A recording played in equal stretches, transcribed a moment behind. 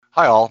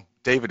Hi all,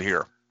 David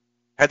here.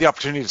 Had the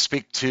opportunity to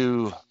speak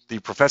to the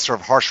professor of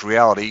harsh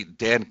reality,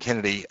 Dan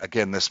Kennedy,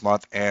 again this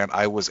month, and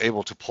I was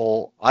able to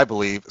pull, I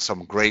believe,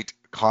 some great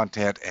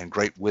content and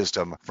great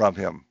wisdom from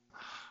him.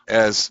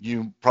 As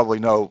you probably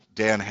know,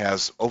 Dan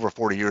has over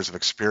 40 years of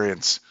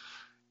experience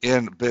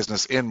in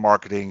business, in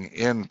marketing,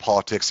 in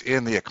politics,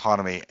 in the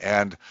economy,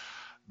 and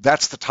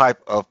that's the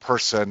type of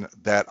person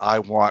that I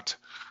want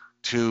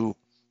to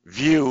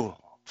view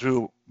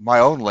through my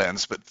own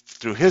lens, but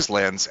through his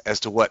lens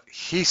as to what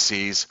he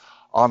sees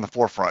on the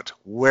forefront,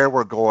 where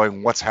we're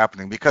going, what's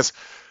happening. Because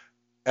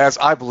as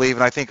I believe,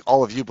 and I think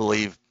all of you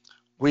believe,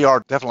 we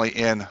are definitely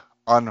in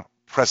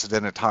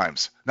unprecedented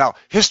times. Now,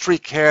 history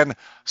can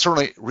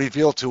certainly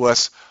reveal to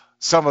us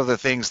some of the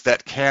things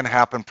that can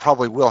happen,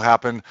 probably will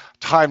happen.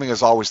 Timing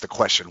is always the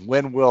question.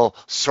 When will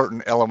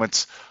certain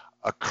elements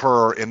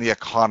occur in the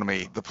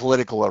economy, the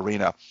political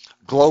arena,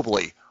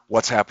 globally,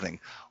 what's happening?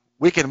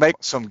 We can make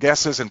some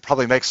guesses and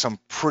probably make some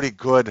pretty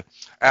good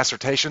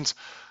assertions.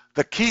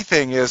 The key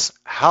thing is,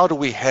 how do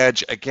we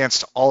hedge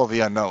against all of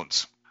the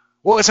unknowns?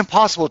 Well, it's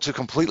impossible to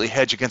completely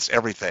hedge against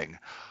everything.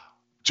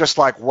 Just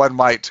like one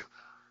might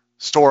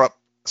store up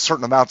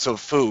certain amounts of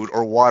food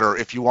or water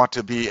if you want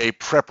to be a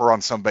prepper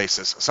on some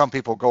basis. Some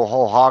people go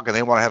whole hog and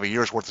they want to have a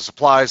year's worth of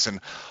supplies and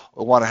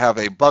want to have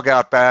a bug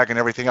out bag and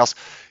everything else.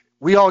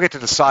 We all get to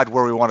decide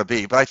where we want to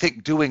be, but I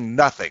think doing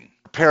nothing,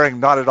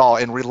 preparing not at all,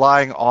 and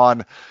relying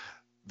on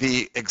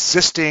the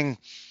existing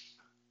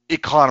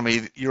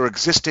economy, your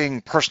existing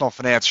personal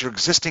finance, your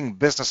existing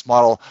business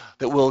model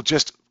that will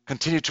just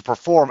continue to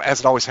perform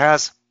as it always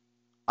has,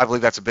 I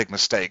believe that's a big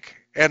mistake.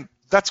 And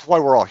that's why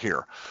we're all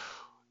here.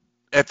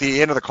 At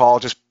the end of the call,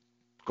 just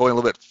going a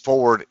little bit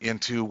forward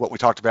into what we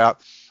talked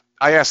about,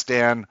 I asked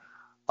Dan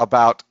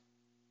about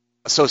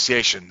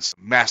associations,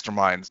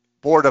 masterminds,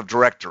 board of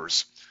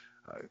directors,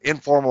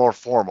 informal or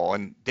formal,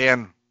 and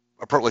Dan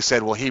appropriately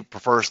said, well, he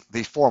prefers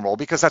the formal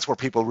because that's where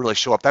people really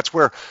show up. That's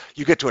where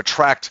you get to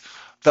attract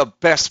the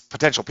best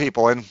potential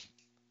people. And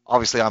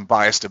obviously I'm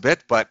biased a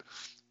bit, but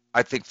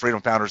I think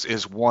Freedom Founders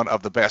is one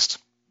of the best,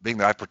 being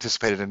that I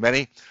participated in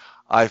many.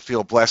 I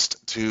feel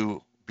blessed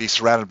to be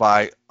surrounded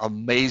by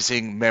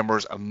amazing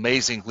members,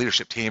 amazing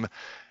leadership team,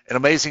 and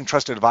amazing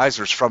trusted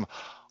advisors from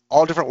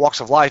all different walks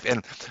of life.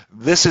 And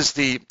this is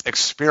the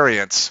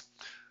experience,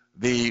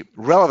 the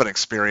relevant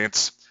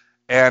experience,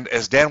 and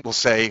as Dan will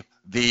say,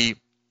 the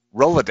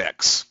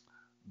Rolodex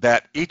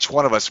that each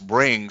one of us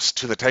brings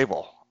to the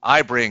table.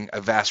 I bring a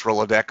vast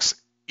Rolodex.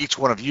 Each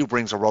one of you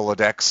brings a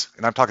Rolodex,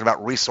 and I'm talking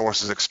about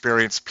resources,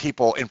 experience,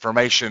 people,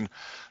 information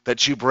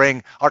that you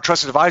bring. Our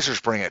trusted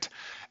advisors bring it.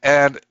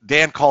 And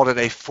Dan called it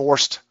a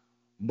forced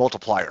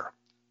multiplier.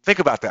 Think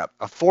about that,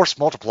 a force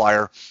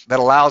multiplier that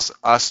allows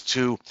us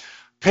to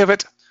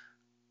pivot,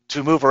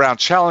 to move around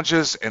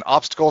challenges and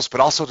obstacles, but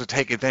also to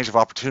take advantage of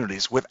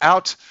opportunities.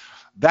 Without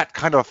that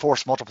kind of a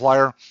force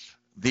multiplier,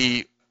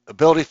 the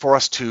ability for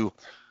us to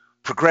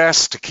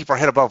progress, to keep our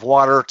head above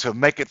water, to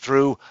make it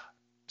through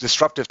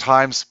disruptive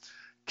times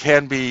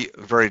can be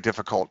very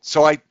difficult.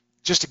 So I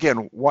just,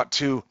 again, want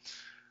to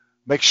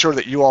make sure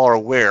that you all are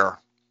aware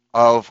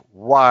of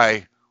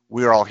why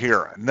we're all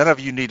here. None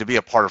of you need to be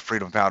a part of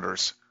Freedom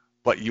Founders,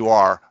 but you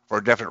are for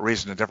a definite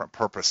reason, a different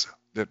purpose,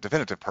 the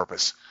definitive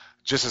purpose,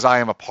 just as I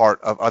am a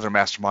part of other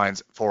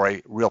masterminds for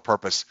a real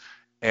purpose.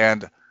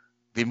 And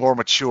the more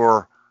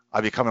mature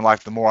I become in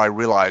life, the more I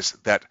realize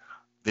that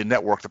the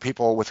network, the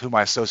people with whom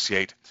I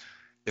associate,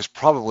 is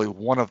probably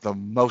one of the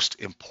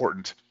most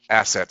important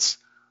assets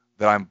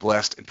that I'm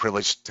blessed and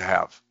privileged to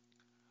have.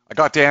 I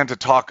got Dan to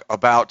talk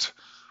about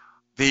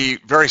the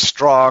very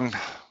strong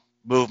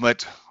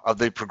movement of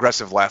the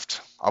progressive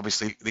left,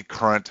 obviously the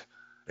current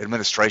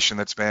administration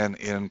that's been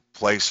in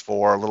place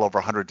for a little over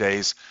 100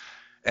 days,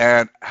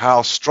 and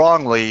how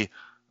strongly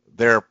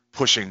they're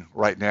pushing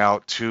right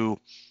now to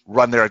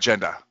run their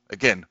agenda.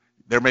 Again,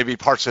 there may be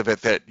parts of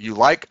it that you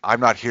like.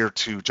 I'm not here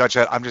to judge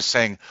that. I'm just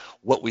saying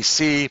what we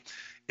see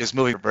is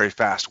moving very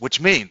fast,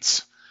 which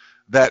means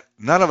that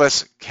none of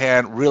us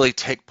can really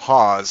take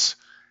pause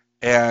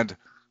and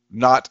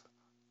not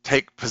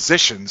take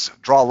positions,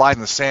 draw a line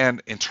in the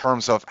sand in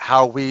terms of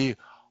how we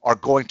are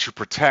going to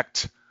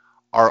protect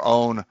our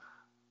own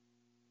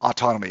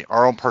autonomy,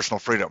 our own personal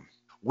freedom.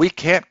 We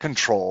can't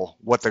control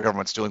what the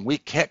government's doing. We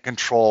can't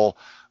control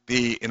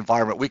the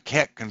environment. We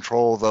can't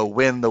control the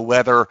wind, the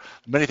weather,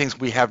 many things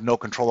we have no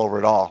control over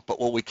at all. But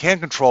what we can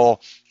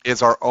control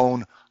is our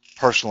own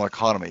personal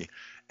economy.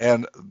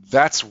 And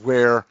that's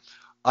where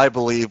I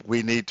believe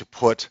we need to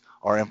put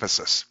our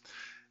emphasis.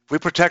 If we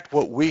protect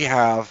what we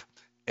have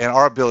and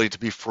our ability to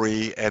be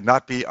free and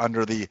not be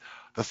under the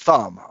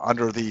thumb,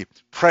 under the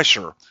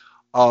pressure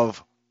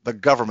of the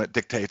government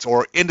dictates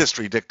or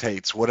industry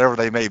dictates, whatever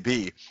they may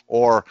be,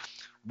 or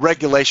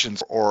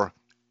regulations or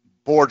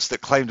boards that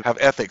claim to have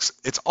ethics.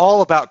 It's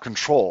all about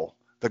control.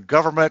 The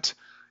government,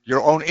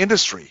 your own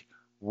industry,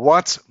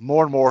 wants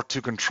more and more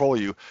to control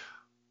you.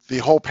 The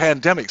whole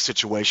pandemic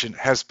situation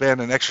has been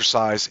an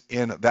exercise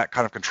in that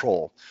kind of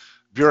control.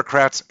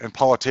 Bureaucrats and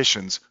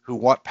politicians who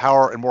want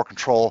power and more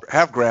control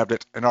have grabbed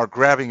it and are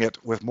grabbing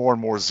it with more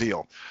and more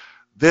zeal.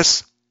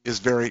 This is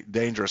very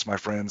dangerous, my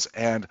friends,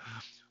 and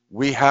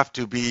we have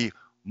to be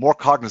more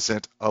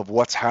cognizant of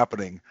what's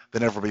happening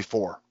than ever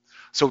before.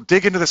 So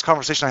dig into this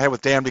conversation I had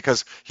with Dan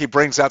because he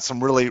brings out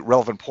some really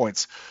relevant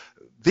points.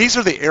 These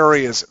are the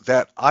areas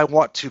that I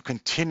want to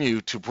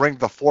continue to bring to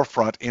the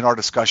forefront in our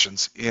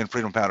discussions in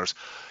Freedom Founders.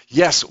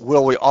 Yes,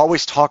 will we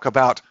always talk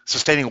about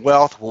sustaining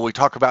wealth? Will we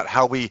talk about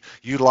how we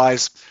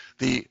utilize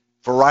the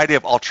variety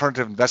of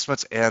alternative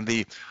investments and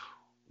the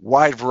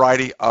wide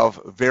variety of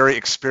very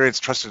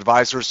experienced trusted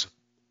advisors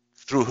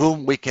through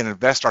whom we can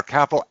invest our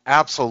capital?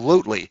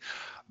 Absolutely.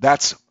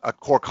 That's a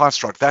core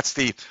construct. That's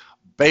the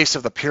base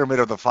of the pyramid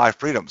of the five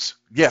freedoms.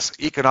 Yes,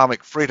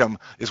 economic freedom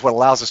is what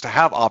allows us to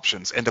have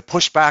options and to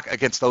push back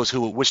against those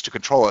who wish to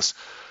control us.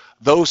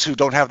 Those who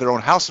don't have their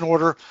own house in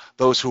order,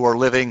 those who are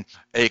living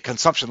a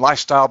consumption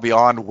lifestyle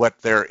beyond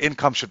what their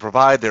income should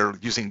provide, they're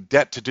using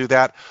debt to do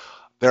that.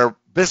 Their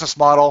business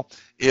model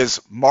is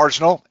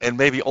marginal and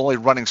maybe only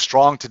running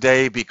strong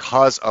today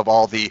because of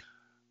all the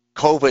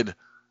COVID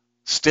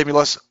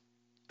stimulus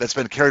that's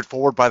been carried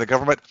forward by the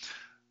government.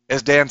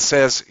 As Dan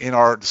says in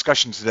our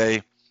discussion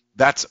today,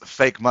 that's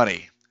fake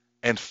money,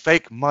 and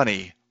fake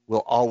money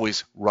will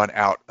always run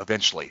out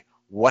eventually.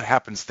 What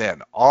happens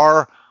then?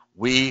 Are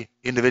we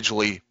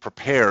individually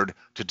prepared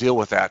to deal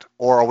with that,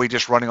 or are we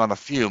just running on the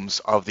fumes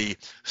of the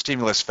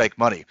stimulus fake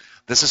money?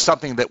 This is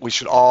something that we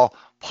should all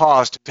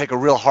pause to take a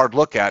real hard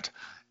look at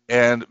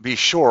and be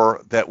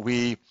sure that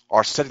we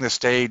are setting the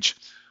stage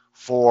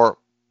for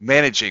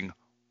managing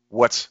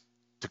what's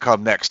to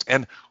come next.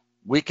 And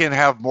we can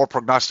have more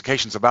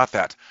prognostications about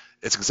that.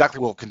 It's exactly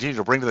what we'll continue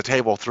to bring to the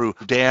table through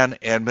Dan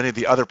and many of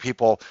the other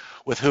people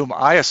with whom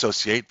I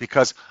associate,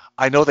 because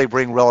I know they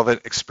bring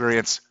relevant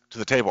experience to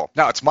the table.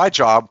 Now, it's my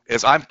job,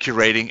 as I'm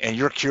curating and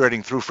you're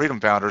curating through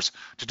Freedom Founders,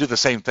 to do the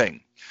same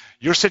thing.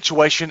 Your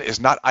situation is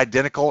not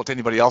identical to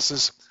anybody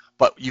else's,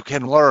 but you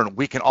can learn.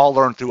 We can all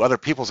learn through other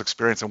people's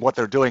experience and what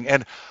they're doing,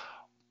 and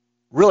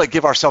really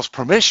give ourselves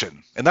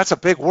permission, and that's a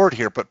big word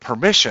here, but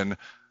permission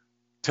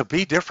to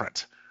be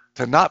different,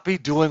 to not be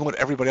doing what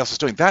everybody else is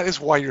doing. That is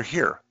why you're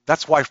here.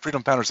 That's why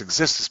Freedom Founders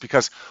exists, is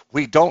because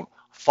we don't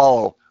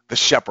follow the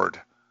shepherd.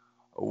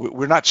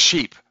 We're not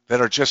sheep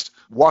that are just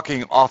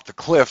walking off the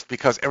cliff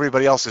because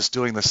everybody else is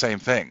doing the same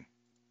thing.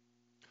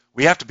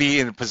 We have to be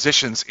in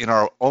positions in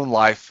our own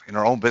life, in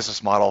our own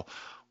business model,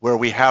 where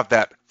we have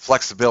that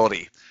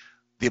flexibility,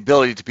 the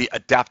ability to be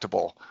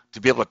adaptable,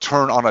 to be able to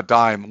turn on a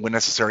dime when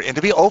necessary, and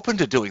to be open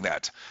to doing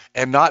that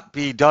and not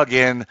be dug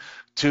in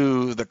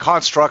to the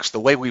constructs, the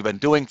way we've been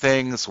doing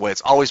things, the way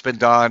it's always been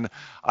done.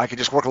 I could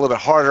just work a little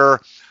bit harder.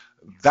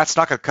 That's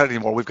not going to cut it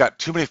anymore. We've got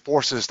too many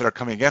forces that are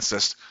coming against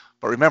us.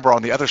 But remember,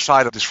 on the other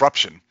side of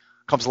disruption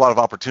comes a lot of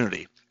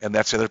opportunity, and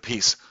that's the other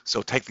piece.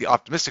 So take the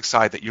optimistic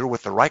side that you're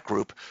with the right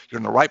group, you're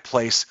in the right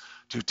place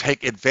to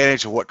take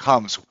advantage of what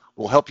comes.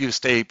 We'll help you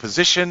stay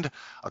positioned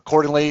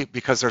accordingly,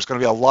 because there's going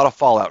to be a lot of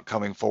fallout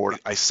coming forward.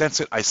 I sense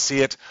it. I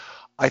see it.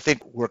 I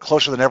think we're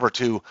closer than ever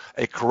to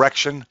a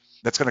correction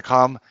that's going to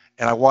come,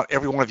 and I want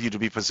every one of you to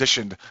be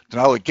positioned to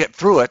not only get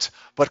through it,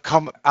 but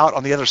come out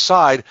on the other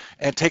side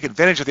and take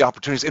advantage of the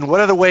opportunities in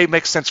whatever way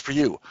makes sense for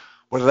you,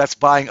 whether that's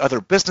buying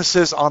other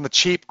businesses on the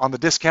cheap, on the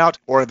discount,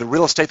 or the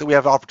real estate that we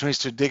have opportunities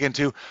to dig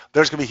into.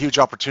 There's going to be huge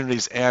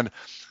opportunities, and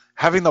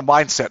having the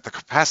mindset, the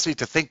capacity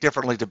to think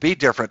differently, to be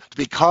different, to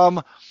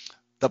become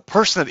the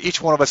person that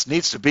each one of us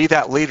needs to be,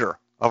 that leader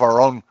of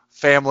our own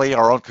family,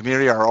 our own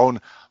community, our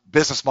own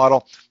business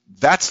model.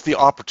 That's the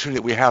opportunity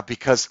that we have,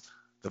 because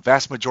the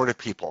vast majority of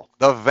people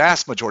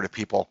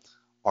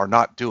are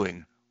not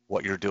doing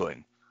what you're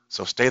doing.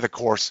 So stay the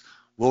course.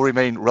 We'll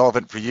remain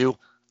relevant for you.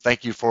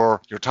 Thank you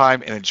for your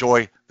time, and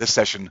enjoy this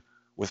session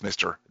with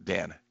Mr.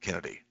 Dan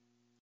Kennedy.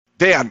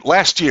 Dan,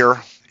 last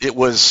year, it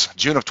was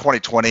June of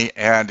 2020,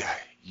 and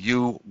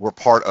you were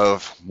part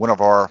of one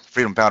of our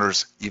Freedom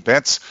Founders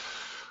events.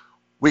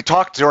 We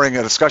talked during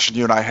a discussion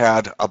you and I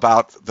had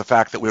about the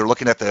fact that we were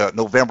looking at the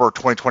November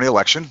 2020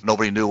 election.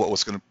 Nobody knew what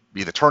was going to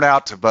be the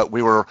turnout, but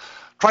we were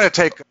trying to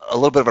take a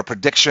little bit of a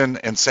prediction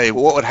and say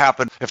what would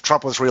happen if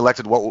Trump was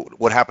reelected, what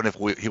would happen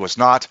if he was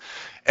not.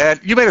 And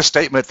you made a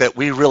statement that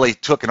we really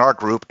took in our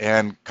group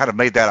and kind of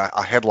made that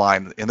a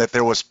headline, in that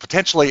there was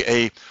potentially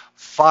a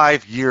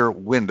 5-year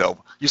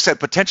window. You said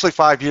potentially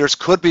 5 years,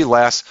 could be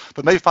less,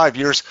 but maybe 5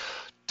 years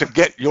to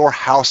get your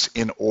house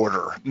in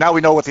order. Now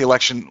we know what the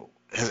election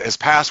has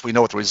passed. We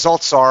know what the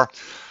results are.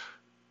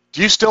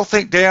 Do you still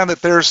think, Dan,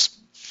 that there's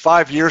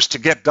 5 years to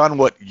get done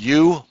what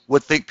you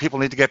would think people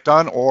need to get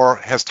done, or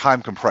has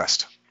time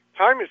compressed?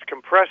 Time is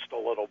compressed a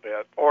little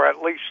bit, or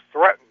at least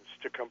threatens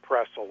to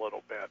compress a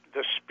little bit.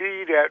 The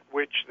speed at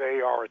which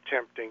they are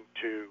attempting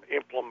to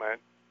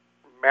implement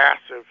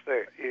massive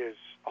things is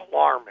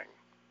alarming.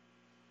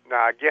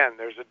 Now, again,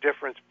 there's a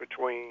difference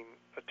between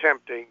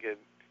attempting and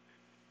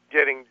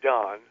getting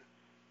done,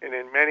 and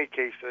in many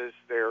cases,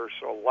 there's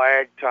a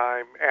lag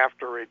time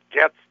after it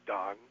gets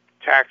done,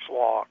 tax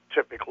law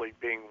typically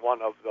being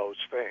one of those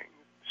things.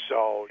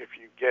 So if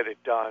you get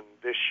it done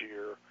this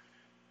year,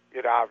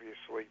 it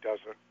obviously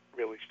doesn't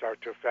really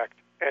start to affect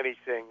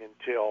anything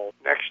until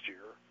next year.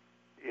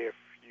 If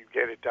you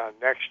get it done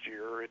next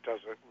year. It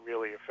doesn't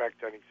really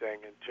affect anything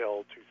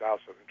until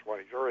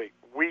 2023.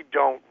 We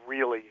don't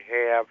really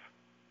have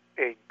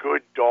a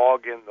good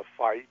dog in the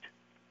fight.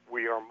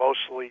 We are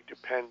mostly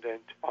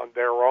dependent on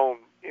their own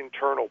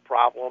internal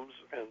problems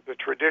and the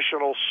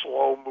traditional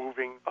slow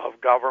moving of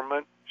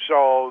government.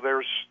 So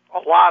there's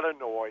a lot of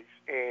noise.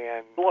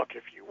 And look,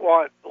 if you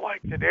want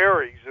like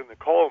canaries in the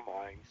coal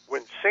mine,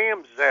 when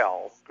Sam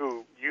Zell,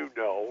 who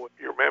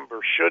your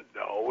members should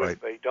know, right.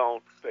 If they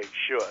don't, they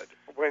should.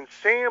 When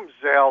Sam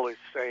Zell is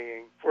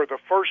saying for the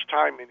first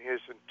time in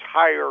his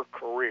entire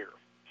career,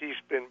 he's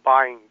been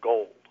buying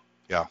gold.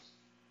 Yeah.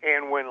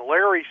 And when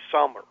Larry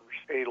Summers,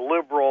 a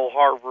liberal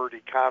Harvard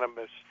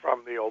economist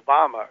from the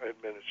Obama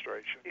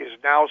administration, is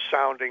now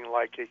sounding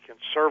like a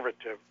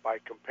conservative by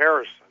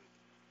comparison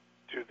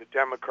to the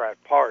Democrat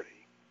Party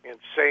and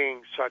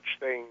saying such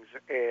things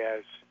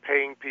as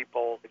paying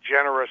people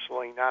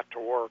generously not to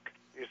work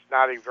is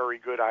not a very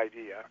good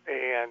idea,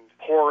 and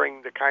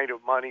pouring the kind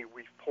of money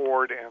we've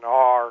poured and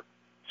are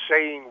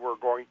saying we're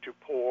going to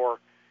pour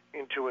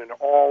into an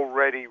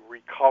already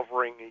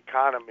recovering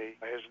economy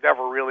has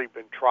never really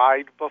been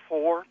tried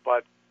before,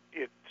 but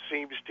it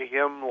seems to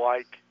him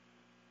like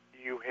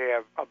you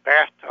have a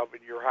bathtub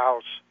in your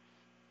house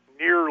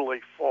nearly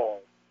full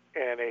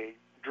and a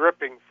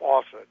dripping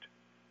faucet,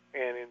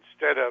 and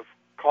instead of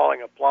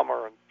calling a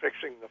plumber and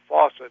fixing the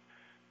faucet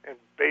and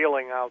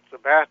bailing out the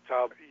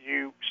bathtub,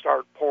 you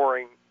start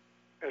pouring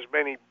as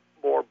many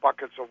more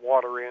buckets of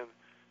water in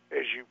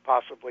as you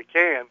possibly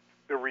can.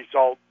 The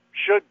result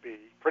should be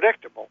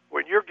predictable.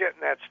 When you're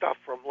getting that stuff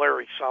from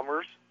Larry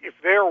Summers, if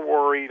they're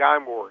worried,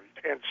 I'm worried.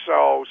 And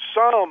so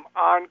some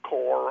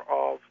encore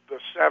of the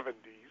 70s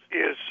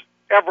is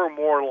ever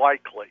more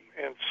likely,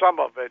 and some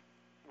of it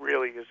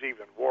really is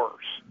even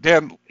worse.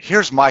 Dan,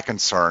 here's my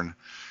concern,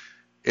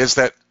 is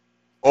that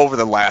over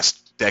the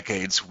last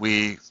decades,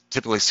 we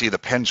typically see the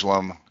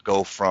pendulum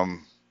go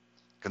from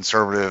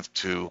conservative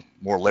to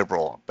more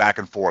liberal, back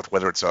and forth,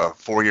 whether it's a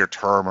 4-year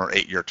term or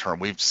 8-year term.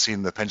 We've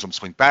seen the pendulum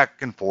swing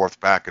back and forth,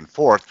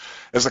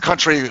 As a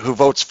country who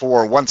votes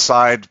for one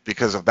side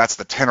because that's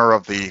the tenor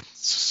of the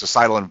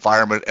societal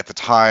environment at the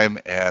time,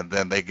 and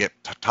then they get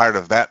tired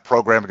of that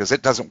program because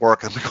it doesn't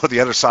work, and we go to the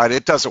other side,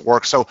 it doesn't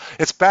work. So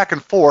it's back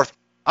and forth.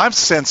 I'm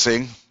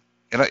sensing,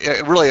 and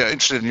I'm really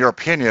interested in your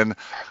opinion,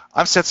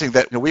 I'm sensing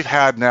that we've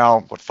had now,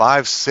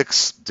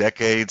 5-6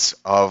 decades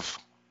of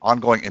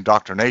ongoing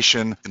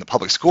indoctrination in the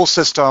public school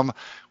system.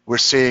 We're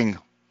seeing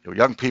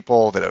young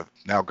people that have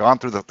now gone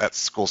through that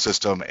school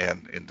system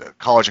and into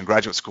college and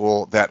graduate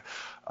school that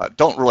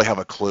don't really have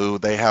a clue.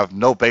 They have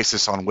no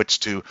basis on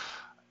which to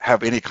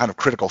have any kind of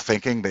critical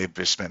thinking. They've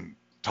just been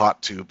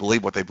taught to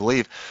believe what they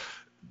believe.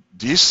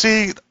 Do you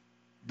see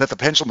that the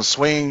pendulum is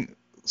swinging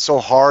so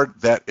hard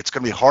that it's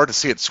going to be hard to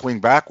see it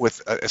swing back,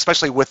 with,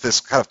 especially with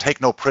this kind of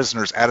take no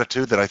prisoners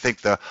attitude that I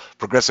think the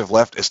progressive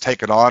left has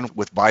taken on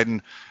with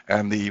Biden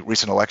and the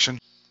recent election?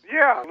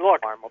 Yeah,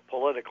 look, I'm a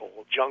political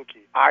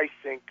junkie. I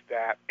think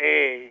that,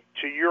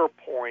 to your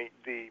point,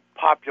 the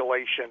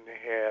population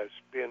has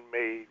been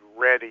made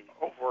ready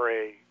over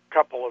a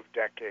couple of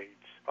decades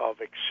of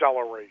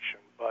acceleration,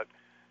 but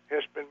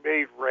has been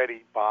made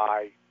ready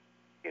by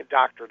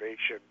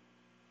indoctrination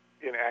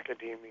in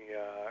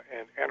academia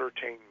and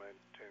entertainment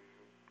and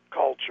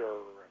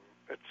culture,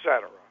 and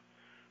etc.,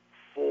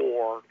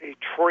 for a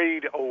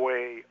trade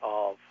away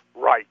of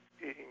rights,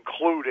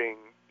 including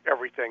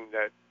everything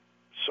that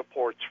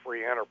supports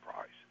free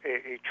enterprise,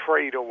 a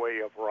trade away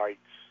of rights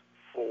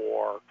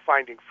for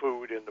finding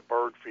food in the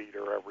bird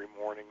feeder every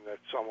morning that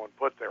someone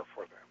put there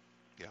for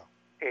them.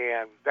 Yeah.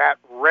 And that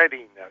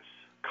readiness,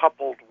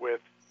 coupled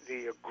with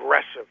the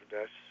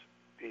aggressiveness,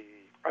 the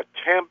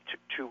attempt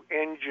to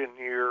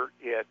engineer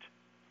it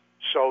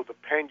so the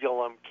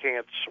pendulum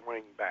can't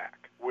swing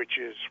back, which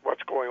is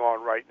what's going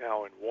on right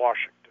now in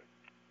Washington,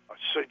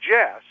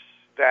 suggests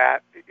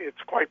that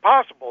it's quite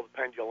possible the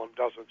pendulum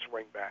doesn't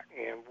swing back,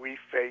 and we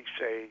face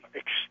a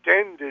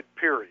extended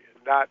period,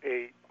 not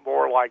a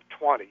more like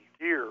 20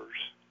 years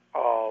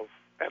of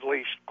at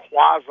least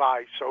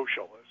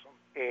quasi-socialism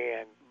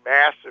and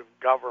massive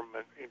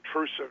government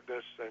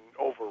intrusiveness and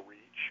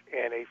overreach,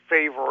 and a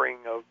favoring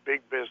of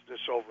big business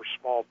over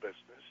small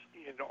business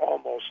in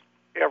almost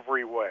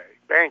every way.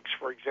 Banks,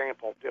 for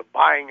example, they're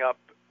buying up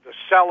the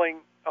selling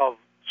of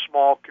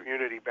small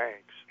community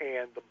banks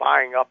and the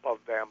buying up of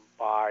them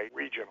by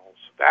regionals.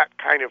 That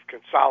kind of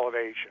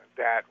consolidation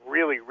that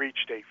really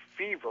reached a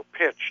fever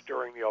pitch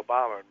during the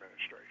Obama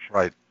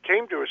administration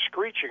came to a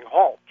screeching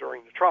halt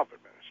during the Trump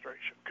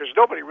administration, because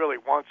nobody really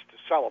wants to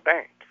sell a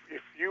bank.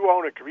 If you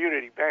own a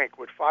community bank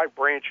with 5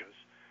 branches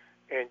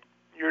and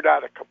you're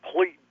not a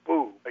complete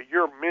boob,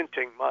 you're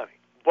minting money.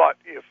 But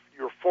if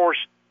you're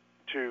forced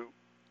to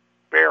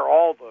bear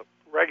all the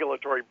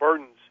regulatory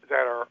burdens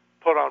that are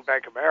put on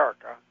Bank of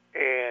America,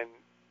 and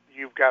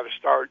you've got to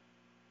start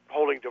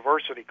holding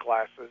diversity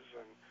classes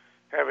and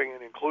having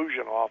an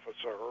inclusion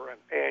officer,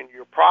 and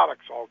your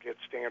products all get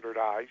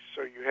standardized,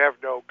 so you have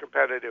no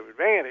competitive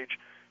advantage,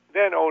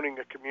 then owning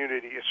a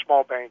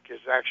small bank is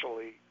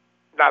actually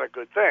not a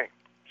good thing.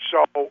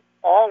 So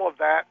all of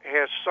that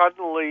has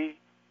suddenly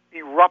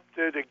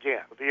erupted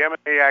again. The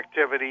M&A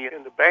activity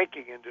in the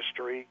banking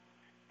industry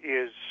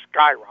is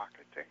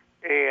skyrocketing.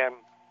 And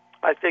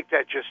I think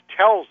that just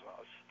tells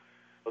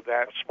us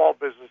that small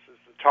business is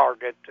the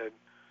target and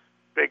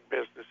big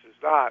business is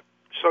not.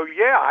 So,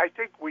 yeah, I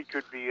think we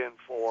could be in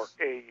for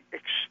a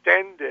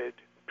extended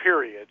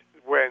period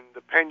when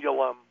the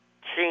pendulum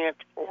can't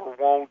or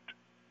won't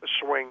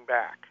swing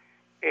back.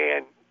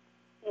 And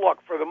look,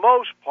 for the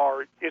most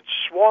part, it's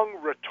swung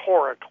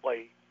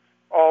rhetorically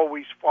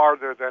always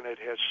farther than it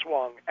has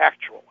swung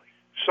actually.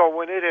 So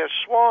when it has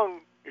swung,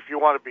 if you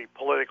want to be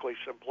politically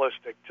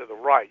simplistic, to the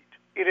right,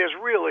 it has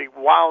really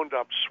wound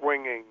up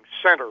swinging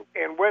center.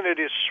 And when it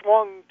is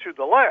swung to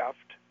the left,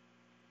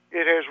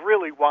 it has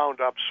really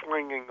wound up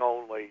swinging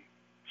only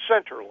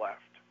center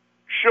left.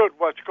 Should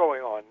what's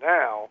going on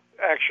now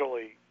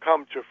actually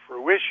come to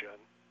fruition,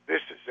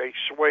 this is a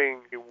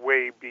swing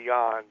way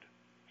beyond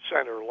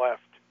center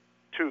left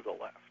to the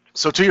left.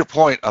 So to your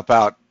point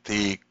about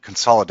the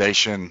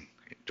consolidation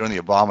during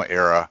the Obama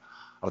era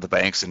of the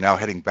banks and now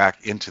heading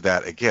back into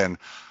that again,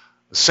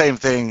 the same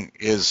thing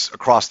is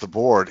across the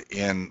board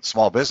in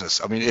small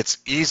business. I mean, it's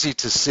easy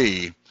to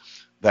see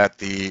that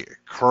the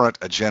current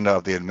agenda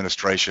of the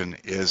administration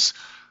is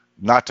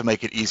not to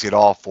make it easy at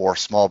all for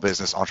small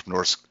business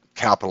entrepreneurs,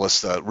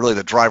 capitalists, really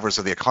the drivers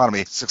of the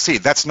economy,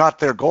 succeed. That's not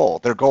their goal.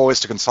 Their goal is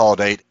to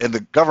consolidate, and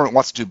the government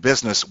wants to do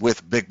business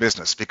with big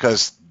business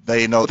because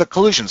they know the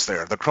collusion's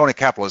there, the crony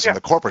capitalism,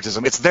 the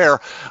corporatism, it's there.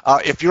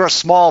 If you're a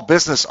small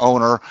business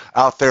owner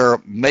out there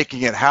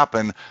making it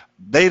happen,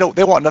 they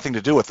want nothing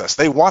to do with us.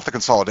 They want the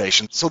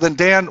consolidation. So then,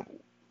 Dan,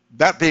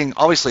 that being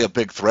obviously a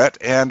big threat,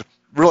 and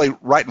really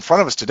right in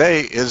front of us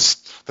today is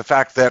the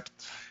fact that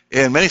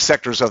in many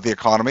sectors of the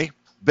economy,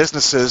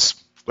 businesses,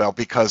 well,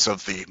 because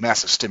of the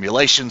massive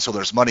stimulation, so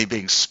there's money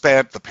being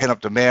spent, the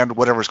pent-up demand,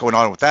 whatever's going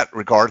on with that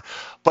regard,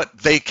 but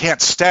they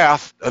can't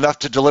staff enough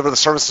to deliver the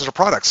services or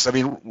products. I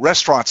mean,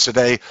 restaurants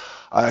today,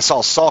 I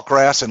saw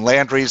Saltgrass and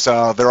Landry's,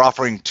 they're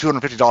offering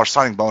 $250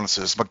 signing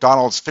bonuses.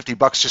 McDonald's,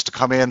 $50 just to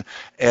come in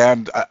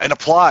and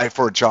apply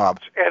for a job.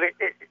 And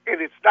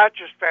it's not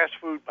just fast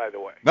food, by the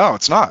way. No,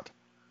 it's not.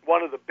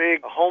 One of the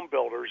big home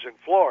builders in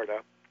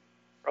Florida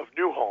of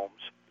new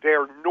homes,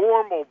 their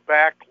normal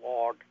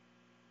backlog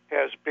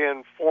has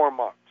been 4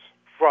 months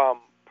from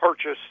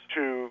purchase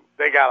to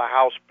they got a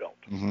house built.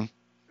 Mm-hmm.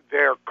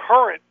 Their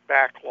current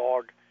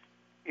backlog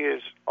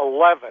is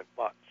 11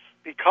 months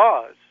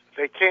because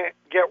they can't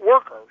get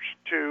workers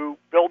to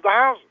build the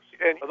houses.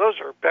 And those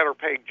are better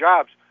paying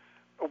jobs.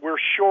 We're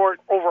short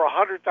over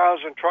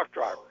 100,000 truck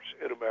drivers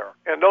in America,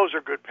 and those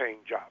are good paying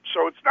jobs.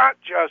 So it's not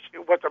just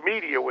what the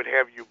media would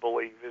have you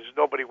believe is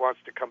nobody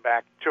wants to come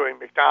back to a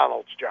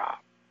McDonald's job.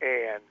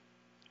 And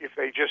if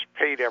they just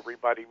paid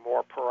everybody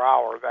more per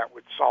hour, that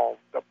would solve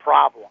the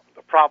problem.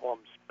 The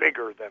problem's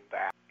bigger than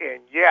that.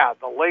 And yeah,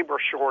 the labor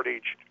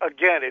shortage,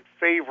 again, it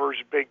favors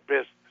big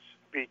business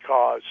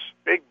because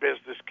big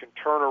business can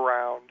turn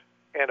around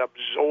and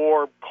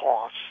absorb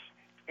costs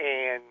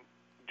and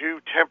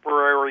do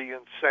temporary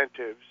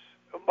incentives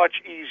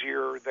much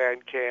easier than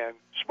can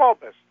small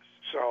business.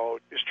 So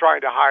it's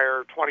trying to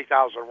hire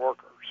 20,000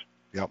 workers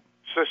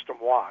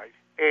system-wide.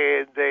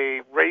 And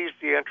they raised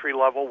the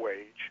entry-level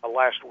wage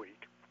last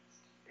week,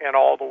 and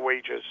all the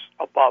wages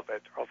above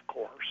it, of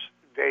course.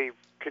 They've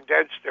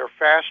condensed their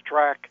fast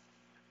track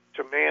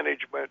to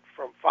management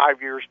from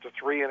 5 years to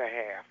 3.5,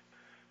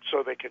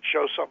 so they can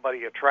show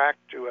somebody a track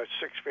to a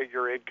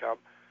six-figure income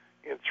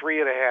in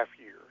 3.5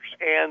 years.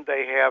 And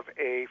they have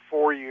a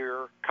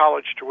 4-year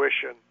college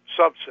tuition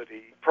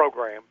subsidy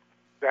program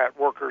that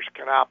workers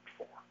can opt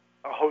for.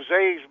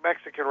 Jose's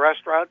Mexican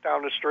restaurant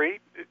down the street,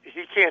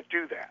 he can't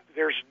do that.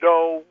 There's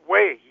no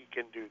way he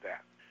can do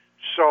that.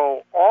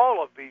 So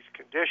all of these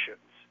conditions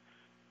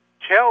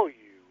tell you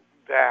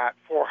that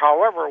for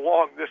however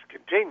long this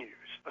continues,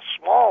 a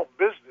small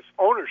business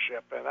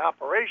ownership and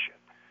operation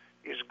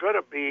is going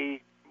to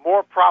be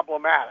more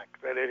problematic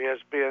than it has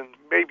been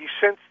maybe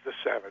since the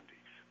 70s.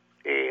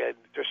 And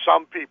to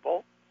some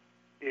people,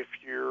 if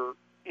you're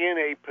in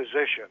a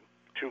position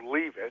to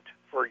leave it,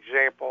 for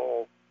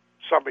example,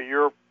 some of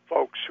your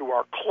folks who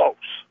are close,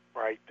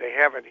 right? They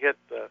haven't hit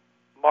the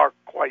mark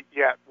quite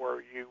yet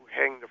where you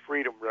hang the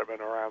freedom ribbon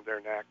around their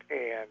neck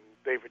and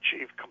they've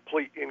achieved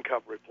complete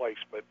income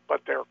replacement,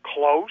 but they're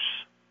close.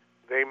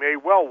 They may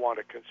well want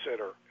to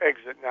consider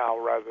exit now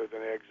rather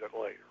than exit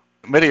later.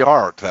 Many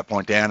are to that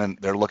point, Dan, and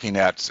they're looking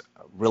at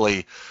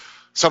really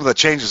some of the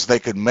changes they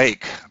could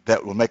make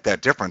that will make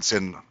that difference,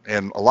 and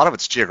a lot of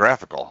it's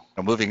geographical.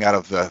 Moving out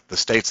of the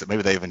states that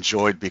maybe they've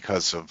enjoyed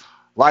because of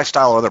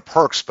lifestyle or other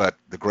perks, but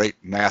the great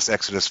mass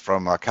exodus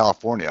from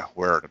California,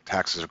 where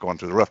taxes are going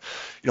through the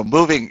roof.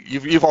 Moving.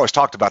 You've always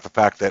talked about the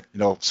fact that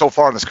so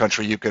far in this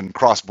country you can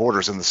cross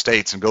borders in the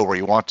states and go where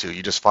you want to.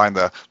 You just find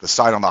the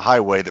sign on the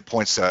highway that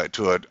points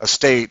to a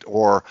state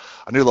or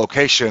a new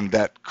location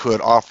that could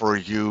offer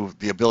you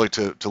the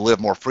ability to live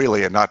more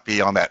freely and not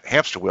be on that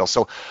hamster wheel.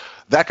 So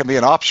that can be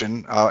an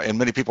option, and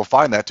many people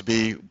find that to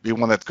be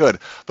one that's good.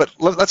 But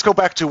let's go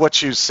back to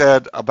what you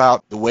said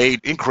about the wage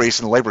increase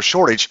and the labor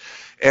shortage.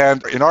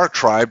 And in our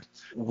tribe,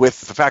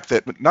 with the fact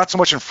that not so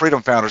much in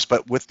Freedom Founders,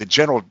 but with the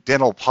general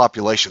dental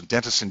population,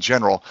 dentists in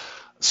general,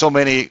 so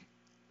many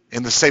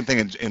in the same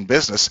thing in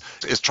business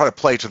is try to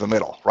play to the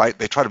middle, right?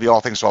 They try to be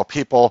all things to all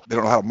people. They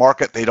don't know how to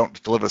market. They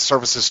don't deliver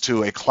services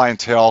to a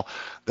clientele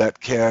that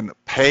can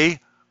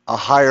pay a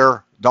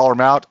higher dollar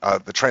amount,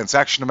 the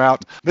transaction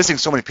amount, missing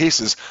so many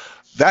pieces.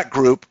 That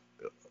group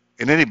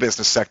in any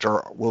business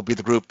sector will be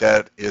the group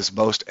that is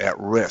most at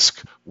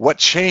risk. What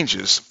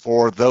changes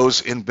for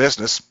those in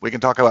business? We can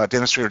talk about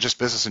dentistry or just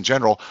business in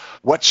general.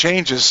 What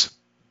changes,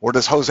 or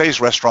does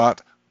Jose's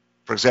restaurant,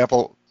 for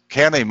example,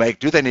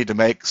 do they need to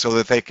make so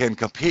that they can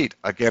compete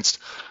against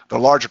the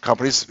larger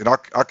companies, in our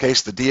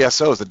case, the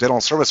DSOs, the dental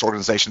service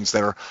organizations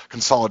that are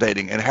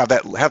consolidating, and have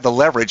the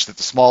leverage that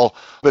the small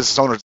business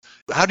owners.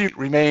 How do you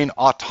remain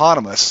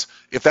autonomous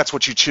if that's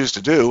what you choose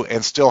to do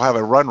and still have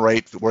a run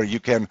rate where you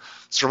can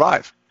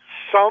survive?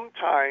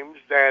 Sometimes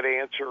that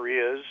answer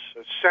is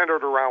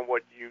centered around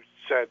what you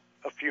said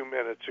a few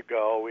minutes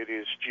ago. It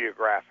is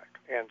geographic.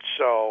 And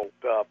so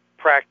the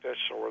practice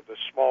or the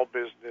small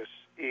business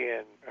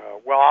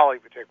I'll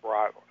even take where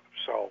I live.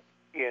 So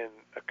in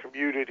a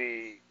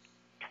community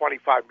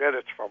 25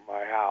 minutes from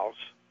my house,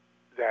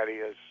 that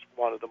is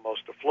one of the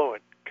most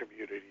affluent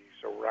communities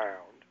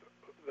around,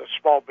 the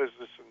small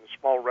business and the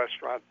small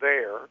restaurant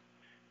there,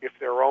 if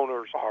their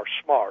owners are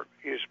smart,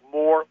 is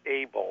more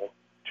able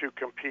to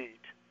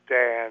compete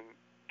than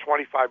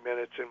 25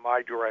 minutes in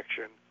my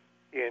direction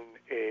in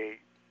a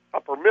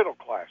upper middle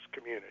class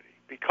community,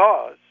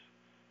 because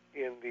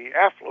in the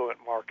affluent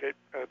market,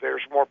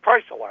 there's more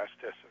price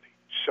elasticity.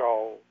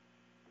 So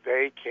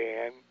they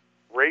can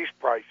raise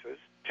prices,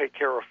 take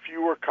care of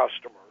fewer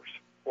customers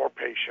or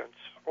patients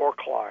or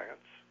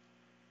clients,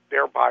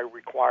 thereby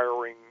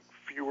requiring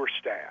fewer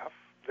staff.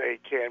 They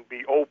can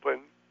be open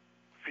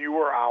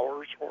fewer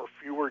hours or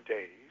fewer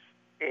days,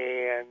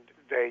 and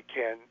they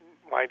can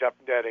wind up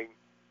netting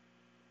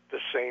the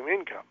same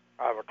income.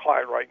 I have a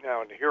client right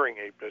now in the hearing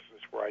aid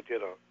business where I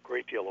did a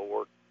great deal of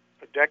work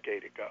a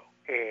decade ago,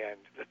 and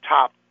the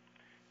top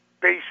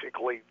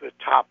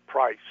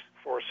price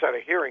for a set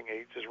of hearing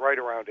aids is right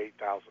around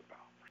 $8,000.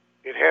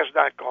 It has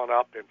not gone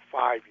up in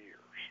 5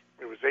 years.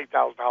 It was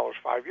 $8,000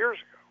 5 years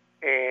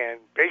ago. And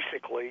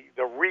basically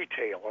the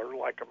retailer,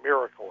 like a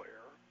Miracle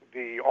Air,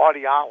 the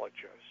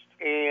audiologist,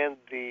 and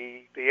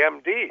the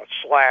MD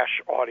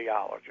 /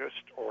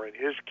 audiologist, or in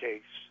his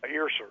case, an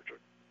ear surgeon,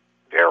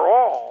 they're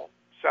all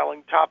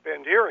selling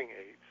top-end hearing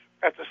aids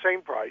at the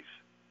same price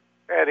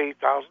at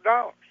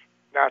 $8,000.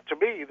 Now, to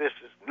me, this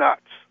is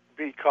nuts,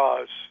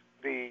 because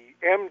the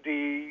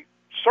MD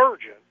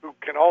surgeon, who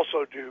can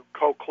also do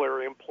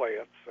cochlear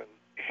implants and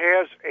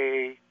has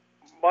a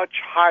much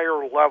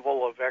higher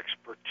level of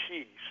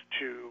expertise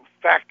to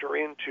factor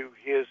into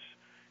his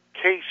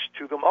case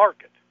to the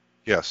market.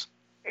 Yes.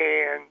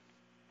 And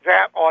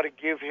that ought to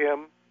give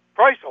him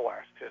price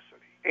elasticity.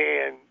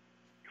 And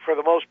for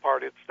the most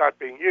part, it's not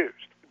being used.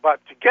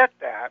 But to get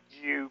that,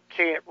 you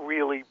can't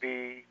really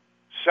be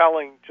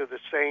selling to the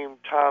same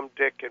Tom,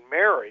 Dick, and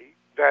Mary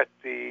that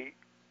the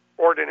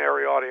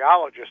ordinary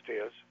audiologist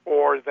is,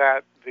 or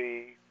that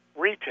the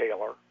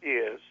retailer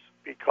is,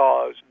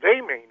 because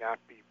they may not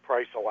be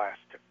price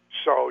elastic.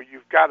 So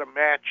you've got to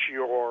match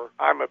your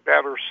I'm a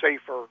better,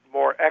 safer,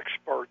 more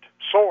expert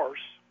source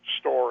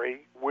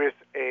story with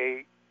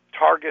a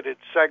targeted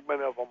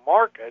segment of a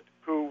market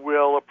who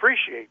will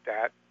appreciate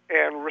that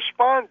and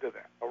respond to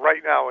that.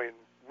 Right now in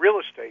real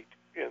estate,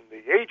 in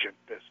the agent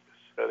business,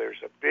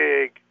 there's a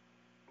big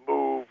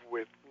move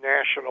with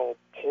national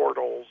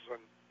portals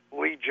and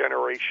lead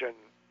generation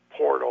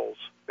portals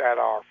that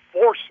are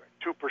forcing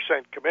 2%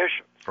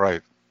 commissions.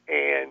 Right.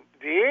 And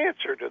the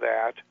answer to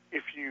that,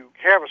 if you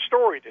have a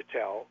story to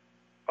tell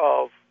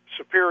of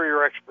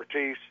superior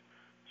expertise,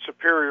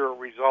 superior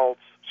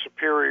results,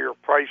 superior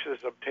prices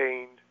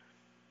obtained,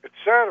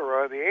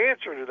 etc., the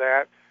answer to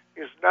that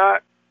is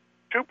not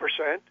 2%,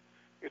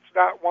 it's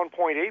not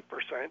 1.8%,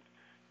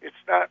 it's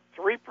not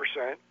 3%,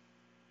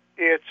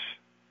 it's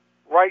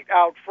right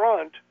out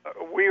front,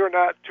 we are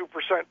not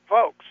 2%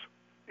 folks.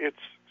 It's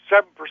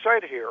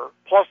 7% here,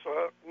 plus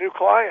a new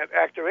client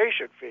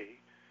activation fee.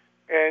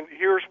 And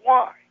here's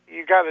why.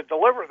 You got to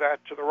deliver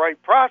that to the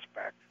right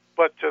prospect.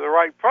 But to the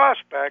right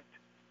prospect,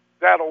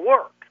 that'll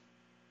work.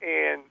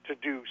 And to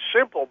do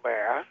simple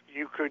math,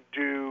 you could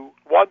do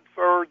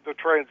 1/3 the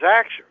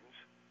transactions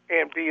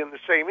and be in the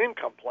same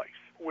income place,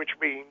 which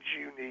means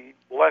you need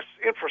less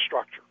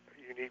infrastructure.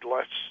 You need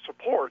less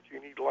support. You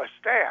need less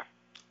staff.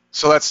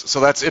 So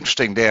that's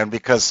interesting, Dan,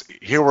 because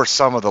here were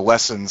some of the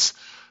lessons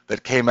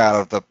that came out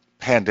of the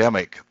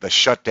pandemic, the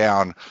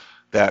shutdown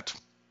that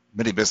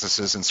many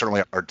businesses and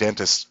certainly our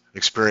dentists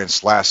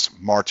experienced last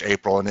March,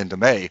 April, and into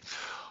May,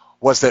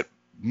 was that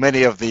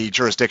many of the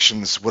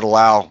jurisdictions would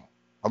allow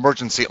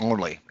emergency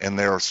only, and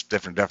there's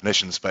different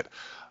definitions, but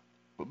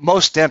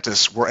most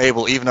dentists were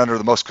able, even under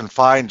the most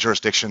confined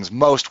jurisdictions,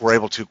 most were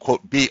able to,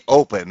 quote, be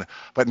open,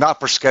 but not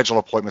for scheduled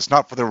appointments,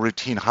 not for their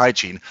routine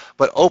hygiene,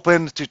 but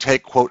open to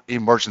take, quote,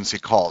 emergency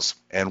calls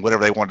and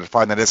whatever they wanted to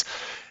find that is.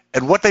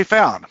 And what they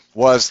found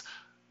was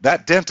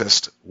that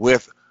dentist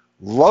with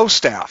low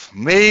staff,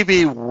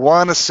 maybe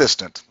one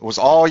assistant, was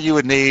all you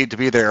would need to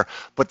be there,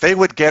 but they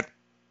would get,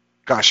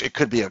 gosh, it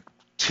could be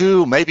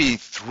two, maybe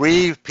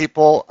three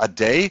people a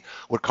day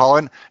would call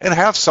in and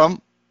have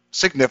some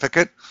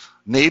significant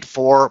need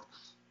for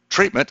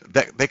treatment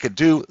that they could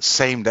do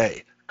same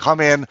day. Come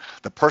in,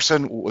 the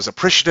person was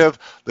appreciative,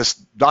 this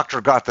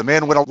doctor got them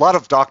in, when a lot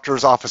of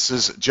doctors'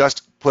 offices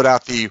just put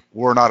out the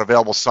 "we're not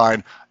available"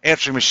 sign,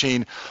 answering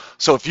machine.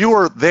 So if you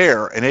were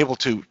there and able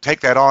to take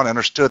that on,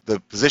 understood the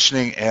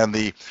positioning and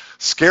the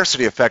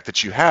scarcity effect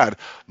that you had,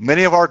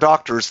 many of our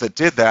doctors that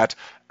did that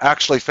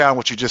actually found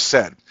what you just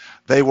said.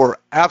 They were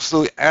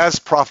absolutely as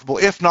profitable,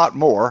 if not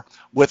more,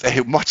 with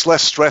a much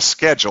less stressed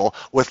schedule,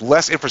 with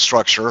less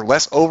infrastructure,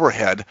 less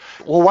overhead.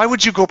 Well, why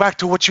would you go back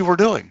to what you were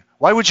doing?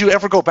 Why would you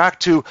ever go back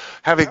to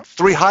having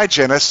 3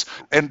 hygienists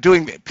and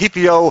doing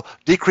PPO,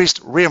 decreased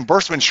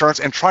reimbursement insurance,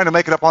 and trying to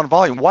make it up on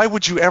volume? Why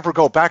would you ever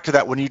go back to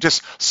that when you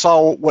just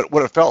saw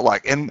what it felt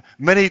like? And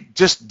many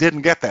just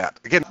didn't get that.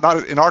 Again,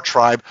 not in our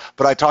tribe,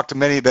 but I talked to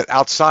many that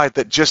outside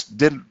that just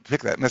didn't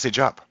pick that message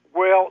up.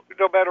 Well,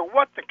 no matter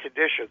what the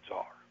conditions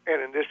are,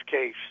 and in this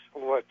case,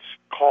 let's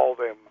call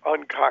them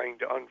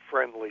unkind,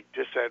 unfriendly,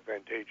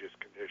 disadvantageous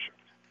conditions.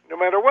 No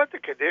matter what the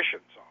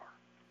conditions are,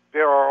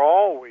 there are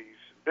always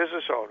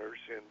business owners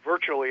in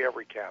virtually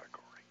every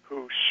category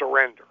who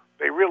surrender.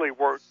 They really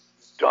weren't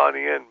done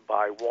in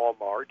by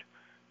Walmart.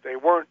 They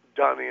weren't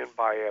done in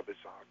by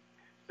Amazon.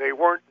 They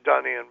weren't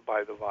done in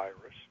by the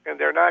virus. And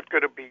they're not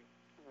going to be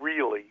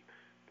really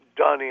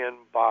done in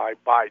by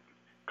Biden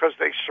because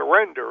they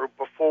surrender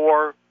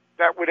before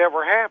that would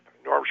ever happen.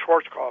 Norm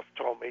Schwarzkopf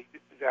told me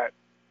that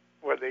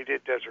when they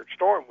did Desert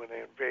Storm, when they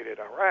invaded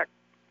Iraq,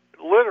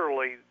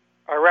 literally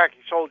Iraqi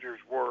soldiers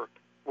were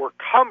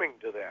coming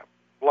to them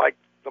like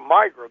the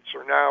migrants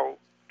are now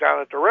down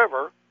at the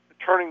river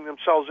turning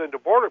themselves into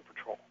Border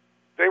Patrol.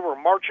 They were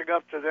marching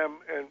up to them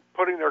and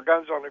putting their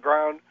guns on the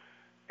ground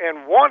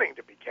and wanting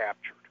to be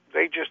captured.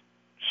 They just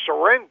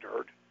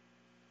surrendered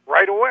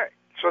right away.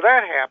 So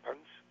that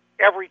happens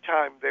every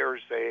time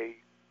there's a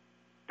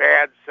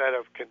bad set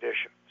of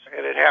conditions,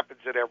 and it happens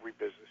in every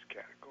business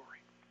category.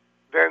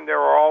 Then there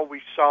are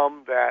always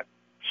some that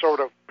sort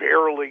of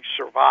barely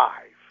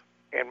survive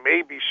and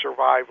maybe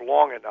survive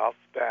long enough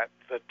that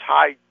the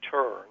tide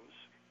turns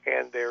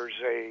and there's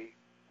a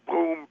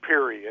boom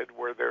period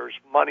where there's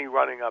money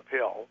running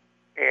uphill,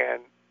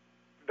 and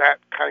that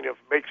kind of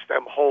makes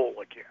them whole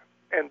again.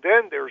 And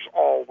then there's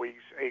always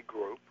a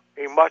group,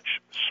 a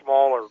much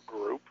smaller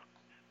group,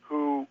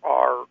 who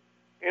are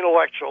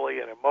intellectually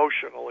and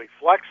emotionally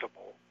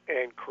flexible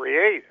and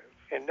creative.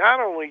 And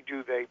not only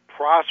do they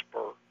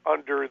prosper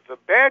under the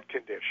bad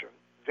condition,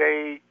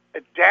 they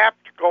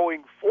adapt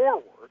going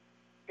forward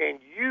and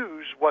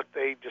use what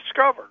they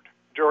discovered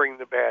during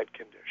the bad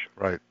condition.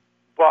 Right.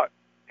 But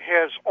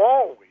has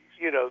always,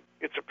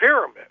 it's a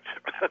pyramid.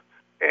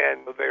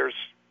 And there's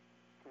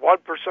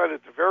 1%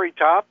 at the very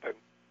top and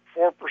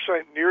 4%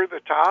 near the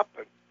top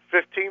and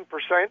 15%,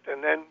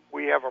 and then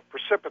we have a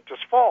precipitous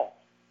fall.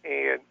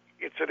 And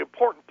it's an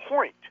important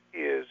point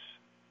is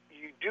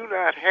you do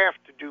not have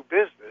to do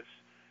business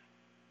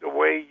the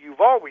way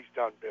you've always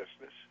done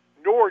business,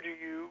 nor do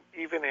you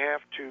even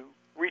have to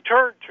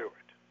return to it.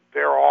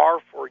 There are,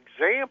 for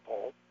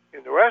example,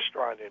 in the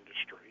restaurant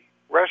industry,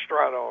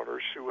 restaurant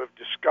owners who have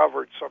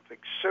discovered something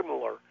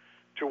similar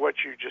to what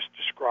you just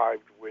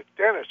described with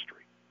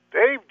dentistry.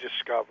 They've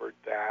discovered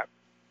that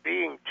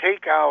being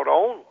takeout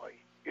only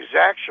is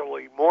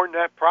actually more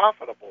net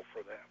profitable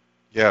for them.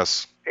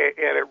 Yes. And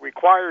it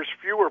requires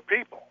fewer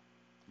people.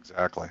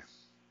 Exactly.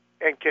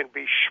 And can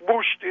be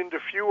smooshed into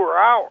fewer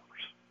hours.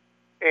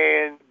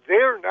 And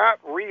they're not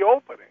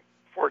reopening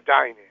for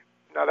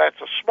dine-in. Now, that's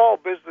a small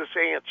business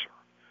answer,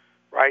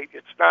 right?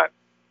 It's not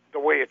the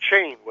way a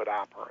chain would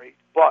operate,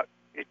 but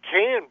it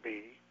can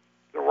be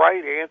the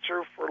right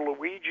answer for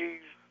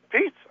Luigi's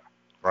Pizza.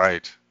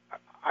 Right.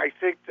 I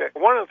think that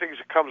one of the things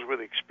that comes with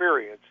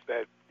experience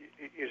that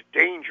is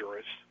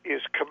dangerous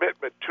is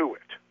commitment to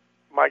it.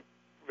 Mike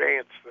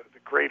Vance, the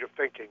creative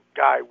thinking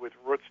guy with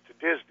roots to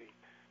Disney,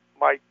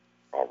 Mike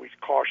always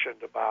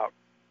cautioned about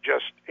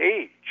just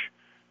age,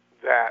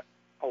 that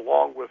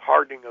along with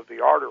hardening of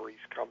the arteries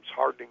comes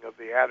hardening of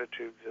the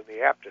attitudes and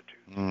the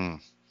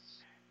aptitudes.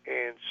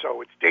 And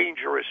so it's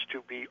dangerous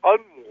to be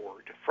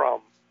unmoored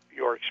from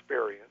your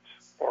experience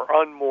or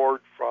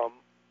unmoored from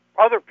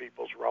other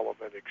people's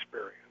relevant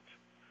experience.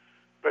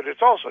 But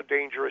it's also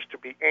dangerous to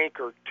be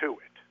anchored to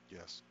it.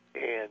 Yes.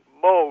 And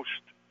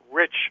most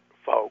rich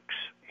folks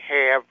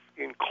have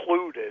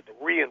included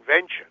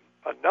reinvention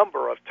a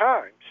number of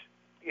times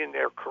in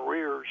their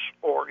careers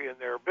or in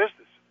their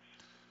businesses.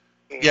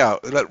 And yeah,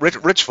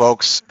 rich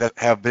folks that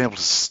have been able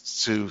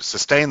to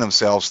sustain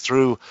themselves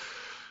through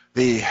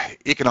the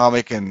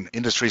economic and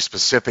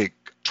industry-specific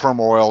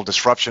turmoil,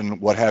 disruption,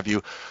 what have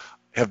you,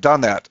 have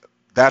done that.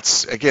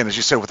 That's, again, as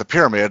you said, with the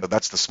pyramid,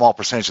 that's the small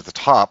percentage at the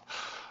top.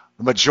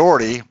 The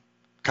majority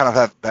kind of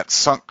have that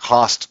sunk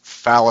cost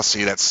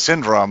fallacy, that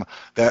syndrome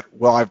that,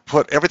 well, I've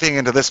put everything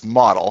into this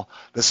model.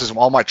 This is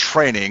all my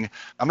training.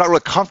 I'm not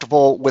really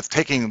comfortable with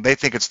taking, they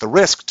think it's the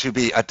risk to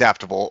be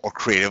adaptable or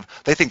creative.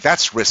 They think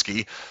that's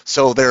risky.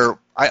 So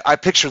I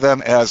picture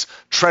them as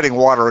treading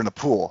water in the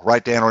pool,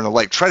 right, Dan, or in the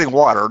lake, treading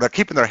water. They're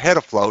keeping their head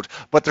afloat,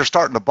 but they're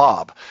starting to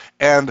bob.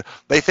 And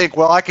they think,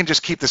 well, I can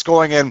just keep this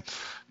going and,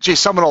 gee,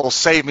 someone will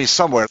save me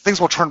somewhere. Things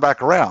will turn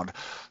back around.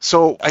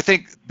 So I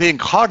think being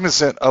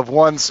cognizant of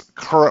one's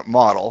current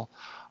model,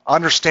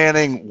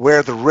 understanding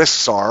where the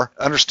risks are,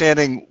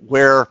 understanding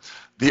where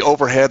the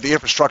overhead, the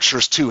infrastructure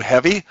is too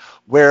heavy,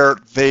 where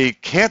they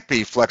can't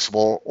be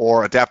flexible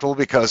or adaptable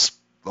because,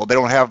 well, they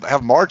don't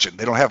have margin.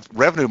 They don't have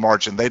revenue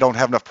margin. They don't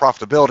have enough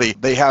profitability.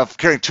 They have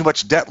carrying too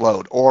much debt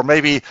load, or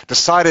maybe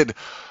decided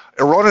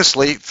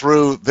erroneously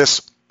through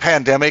this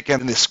pandemic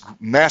and this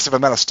massive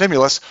amount of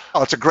stimulus,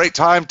 oh, it's a great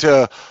time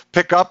to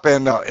pick up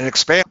and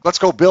expand. Let's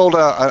go build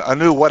a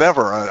new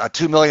whatever, a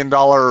 $2 million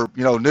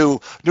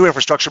new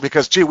infrastructure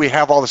because, gee, we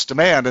have all this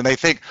demand, and they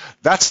think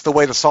that's the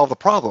way to solve the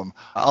problem.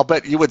 I'll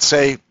bet you would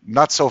say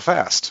not so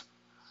fast.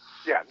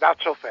 Yeah, not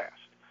so fast.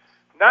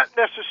 Not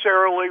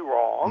necessarily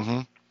wrong.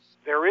 Mm-hmm.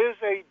 There is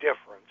a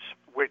difference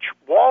which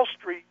Wall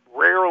Street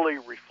rarely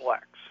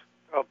reflects,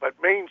 but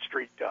Main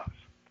Street does.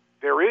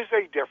 There is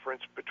a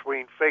difference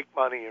between fake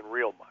money and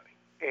real money,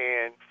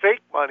 and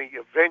fake money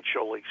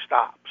eventually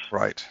stops.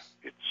 Right.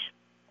 It's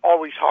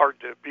always hard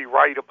to be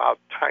right about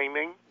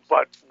timing,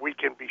 but we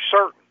can be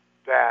certain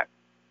that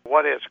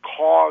what has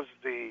caused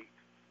I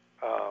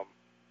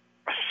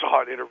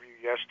saw an interview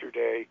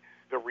yesterday,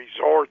 the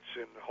resorts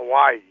in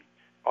Hawaii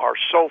are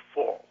so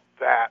full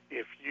that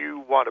if you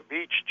want a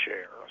beach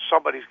chair,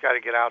 somebody's got to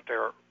get out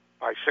there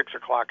by 6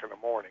 o'clock in the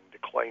morning to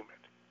claim it.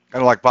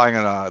 Kind of like buying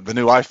the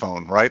new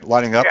iPhone, right?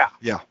 Lining up.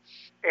 Yeah.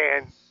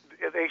 And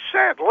they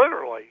said,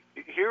 literally,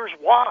 here's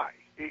why.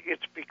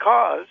 It's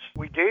because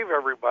we gave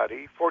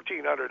everybody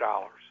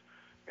 $1,400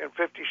 and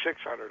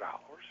 $5,600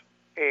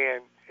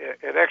 and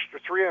an extra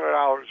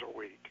 $300 a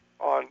week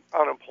on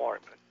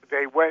unemployment.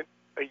 They went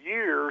a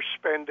year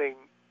spending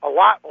a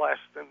lot less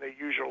than they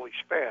usually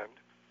spend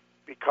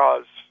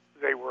because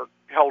they were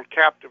held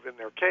captive in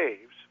their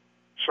caves.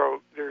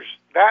 So there's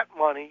that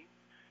money.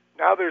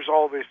 Now there's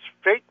all this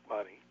fake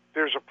money.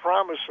 There's a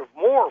promise of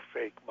more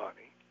fake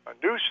money.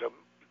 Newsom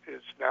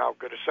is now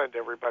going to send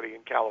everybody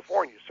in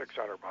California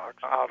 $600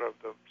 out of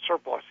the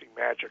surplusing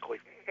magically.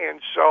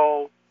 And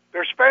so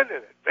they're spending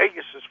it.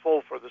 Vegas is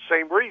full for the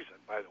same reason,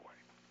 by the way.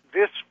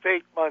 This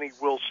fake money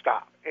will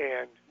stop.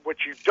 And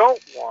what you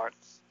don't want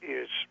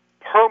is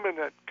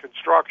permanent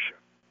construction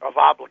of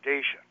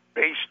obligation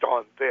based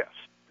on this.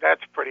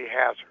 That's pretty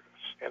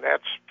hazardous, and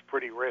that's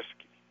pretty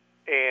risky.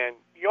 And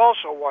you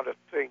also want to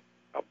think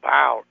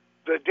about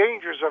the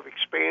dangers of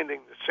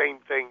expanding the same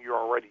thing you're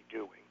already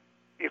doing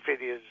if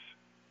it is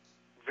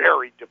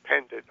very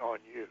dependent on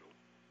you,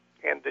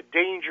 and the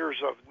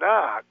dangers of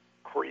not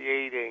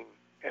creating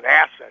an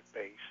asset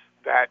base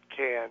that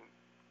can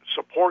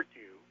support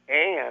you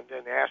and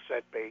an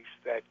asset base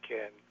that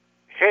can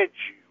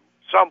hedge you,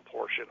 some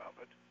portion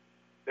of it,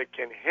 that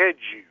can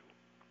hedge you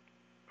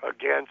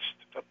against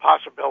the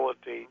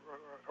possibility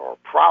or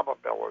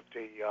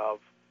probability of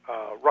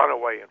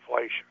runaway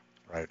inflation.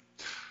 Right.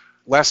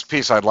 Last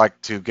piece, I'd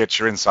like to get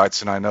your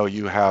insights, and I know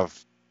you have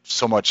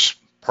so much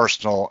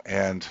personal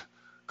and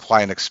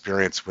client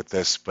experience with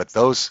this, but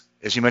those,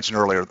 as you mentioned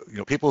earlier,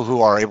 people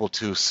who are able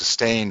to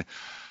sustain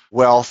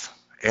wealth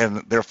and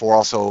therefore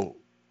also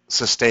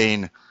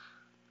sustain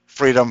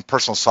freedom,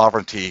 personal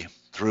sovereignty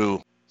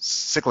through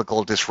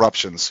cyclical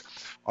disruptions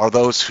are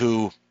those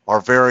who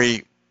are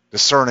very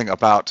discerning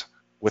about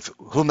with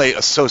whom they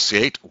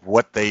associate,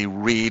 what they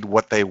read,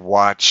 what they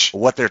watch,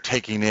 what they're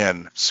taking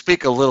in.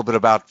 Speak a little bit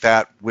about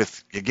that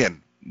with,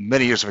 again,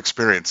 many years of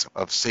experience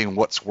of seeing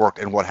what's worked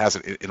and what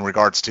hasn't in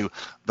regards to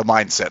the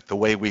mindset, the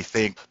way we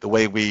think, the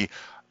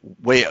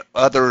way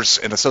others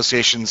and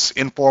associations,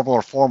 informal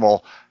or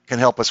formal, can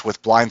help us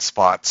with blind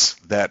spots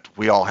that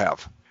we all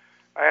have.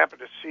 I happen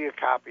to see a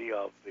copy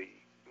of the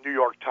New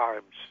York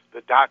Times,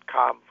 the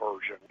 .com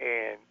version,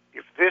 and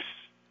if this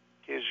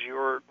is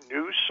your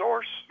news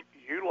source,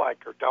 you are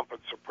dumping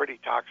some pretty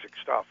toxic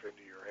stuff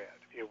into your head.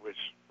 It was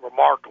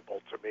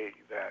remarkable to me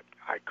that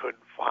I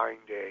couldn't find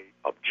a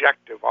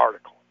objective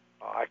article.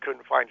 I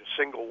couldn't find a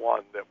single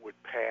one that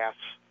would pass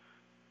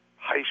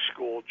high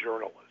school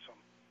journalism,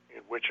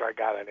 in which I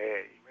got an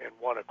A and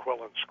won a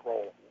Quill and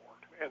Scroll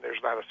Award. And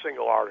there's not a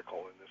single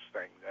article in this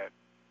thing that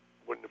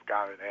wouldn't have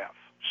got an F.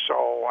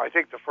 So I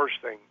think the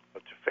first thing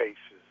to face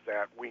is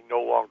that we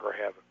no longer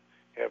have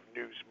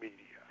news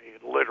media.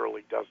 It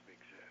literally doesn't exist.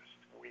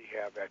 We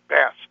have, at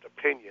best,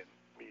 opinion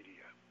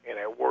media, and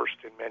at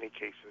worst, in many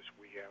cases,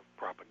 we have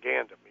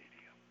propaganda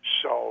media.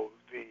 So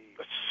the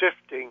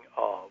sifting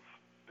of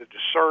the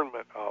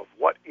discernment of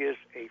what is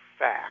a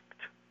fact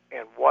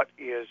and what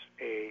is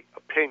a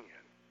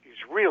opinion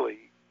is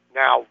really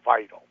now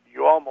vital.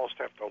 You almost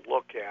have to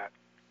look at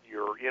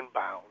your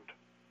inbound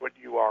what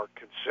you are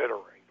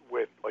considering,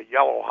 with a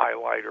yellow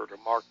highlighter to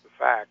mark the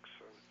facts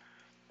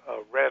and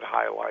a red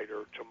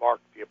highlighter to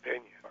mark the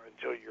opinion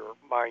until your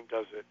mind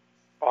does it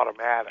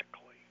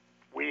automatically.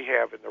 We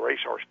have in the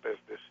racehorse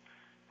business,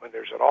 when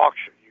there's an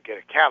auction, you get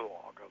a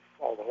catalog of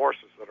all the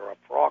horses that are up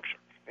for auction.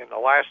 And the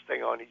last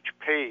thing on each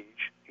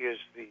page is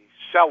the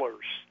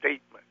seller's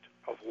statement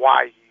of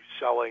why he's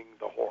selling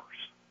the horse.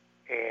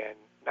 And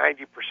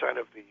 90%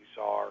 of these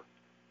are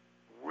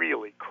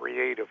really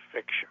creative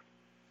fiction.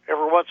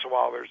 Every once in a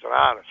while there's an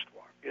honest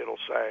one. It'll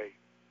say,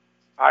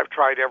 I've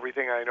tried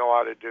everything I know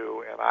how to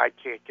do, and I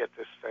can't get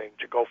this thing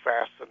to go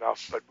fast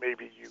enough, but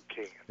maybe you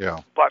can. Yeah.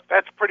 But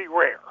that's pretty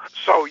rare.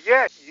 So,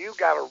 yeah, you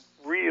got to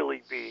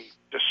really be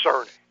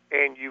discerning,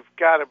 and you've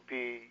got to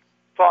be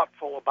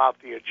thoughtful about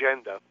the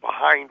agenda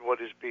behind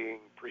what is being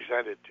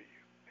presented to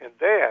you. And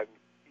then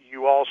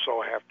you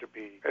also have to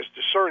be as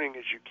discerning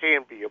as you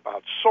can be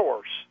about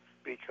source,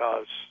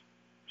 because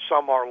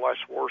some are less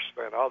worse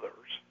than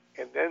others.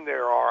 And then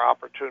there are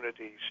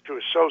opportunities to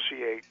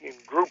associate in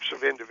groups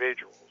of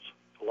individuals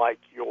like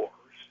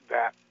yours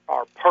that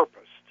are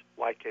purposed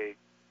like a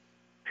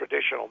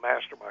traditional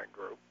mastermind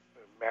group,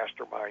 the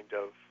mastermind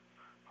of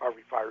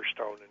Harvey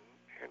Firestone and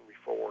Henry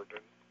Ford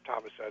and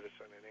Thomas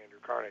Edison and Andrew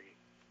Carnegie,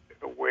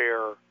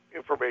 where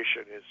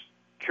information is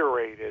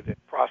curated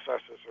and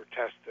processes are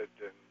tested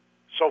and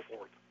so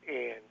forth.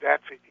 And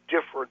that's a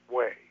different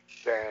way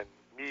than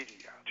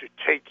media to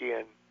take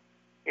in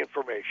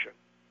information,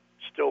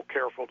 still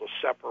careful to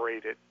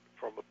separate it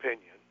from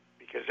opinion,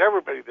 because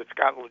everybody that's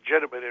got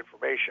legitimate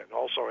information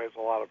also has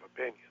a lot of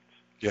opinions.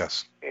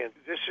 Yes. And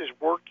this is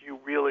work you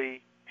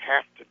really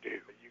have to do.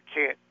 You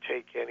can't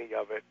take any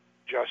of it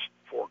just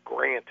for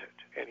granted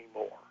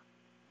anymore.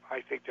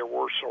 I think there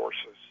were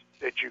sources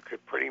that you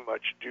could pretty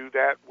much do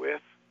that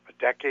with a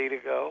decade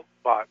ago,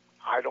 but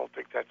I don't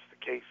think that's the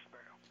case now.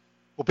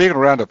 Well, being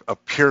around a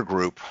peer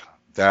group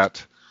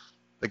that,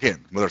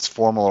 again, whether it's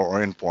formal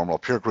or informal, a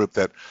peer group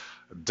that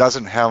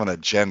doesn't have an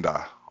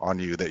agenda on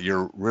you, that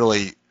you're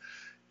really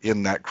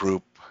in that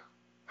group,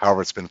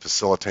 however it's been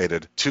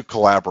facilitated, to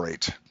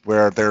collaborate,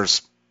 where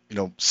there's,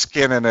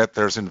 skin in it,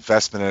 there's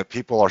investment in it,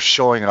 people are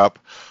showing up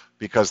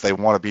because they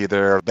want to be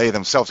there, they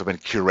themselves have been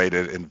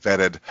curated and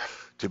vetted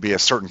to be a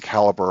certain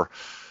caliber.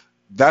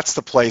 That's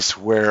the place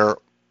where,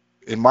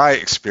 in my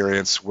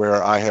experience,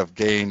 where I have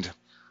gained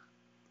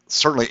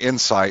certainly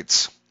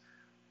insights,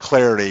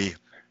 clarity,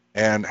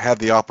 and had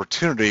the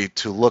opportunity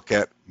to look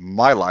at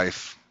my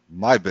life,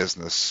 my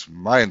business,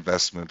 my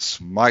investments,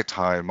 my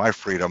time, my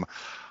freedom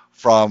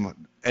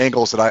from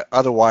angles that I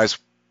otherwise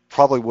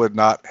probably would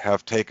not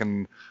have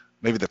taken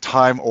maybe the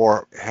time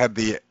or had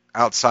the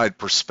outside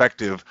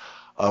perspective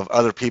of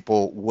other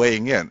people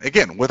weighing in.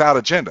 Again, without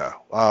agenda,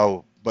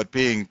 but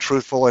being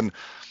truthful and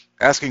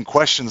asking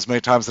questions many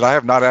times that I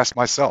have not asked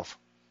myself.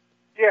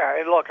 Yeah,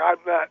 and look,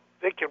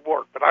 they can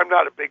work, but I'm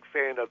not a big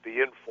fan of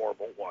the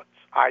informal ones.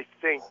 I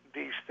think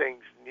these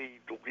things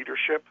need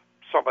leadership.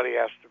 Somebody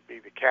has to be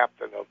the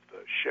captain of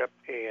the ship,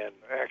 and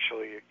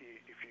actually,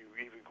 if you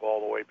even go all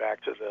the way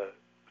back to the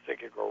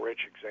Think and Grow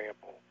Rich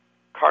example,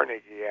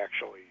 Carnegie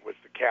actually was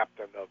the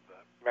captain of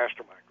the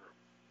mastermind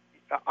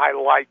group. I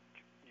like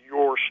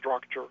your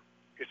structure.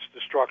 It's the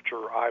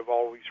structure I've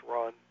always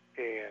run,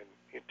 and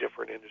in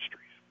different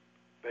industries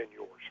than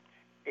yours.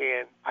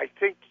 And I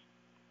think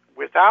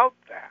without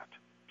that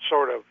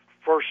sort of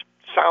first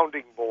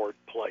sounding board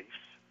place,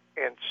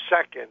 and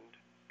second,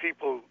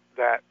 people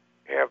that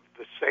have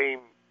the same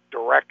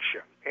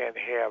direction and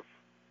have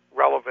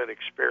relevant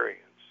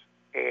experience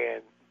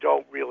and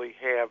don't really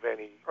have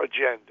any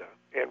agenda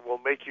and will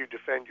make you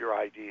defend your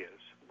ideas,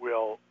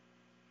 will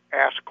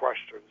ask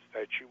questions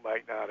that you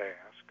might not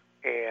ask,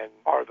 and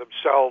are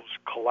themselves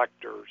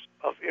collectors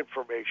of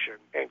information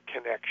and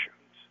connections.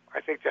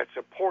 I think that's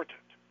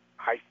important.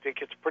 I think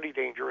it's pretty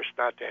dangerous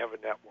not to have a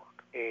network.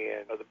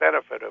 And the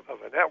benefit of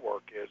a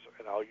network is,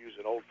 and I'll use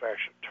an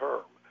old-fashioned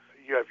term,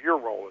 you have your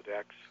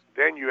Rolodex,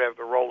 then you have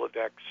the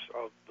Rolodex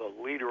of the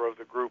leader of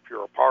the group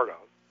you're a part of,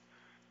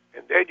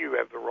 and then you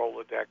have the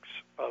Rolodex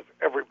of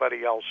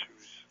everybody else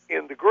who's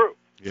in the group.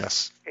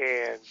 Yes.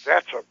 And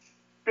that's a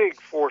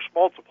big force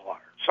multiplier.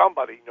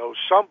 Somebody knows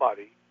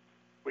somebody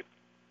with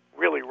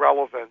really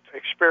relevant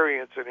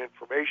experience and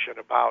information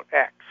about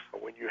X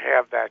when you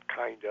have that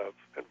kind of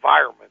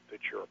environment that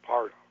you're a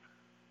part of.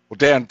 Well,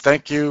 Dan,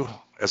 thank you,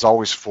 as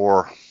always,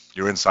 for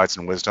your insights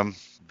and wisdom.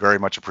 Very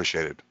much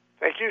appreciated.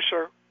 Thank you,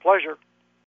 sir. Pleasure.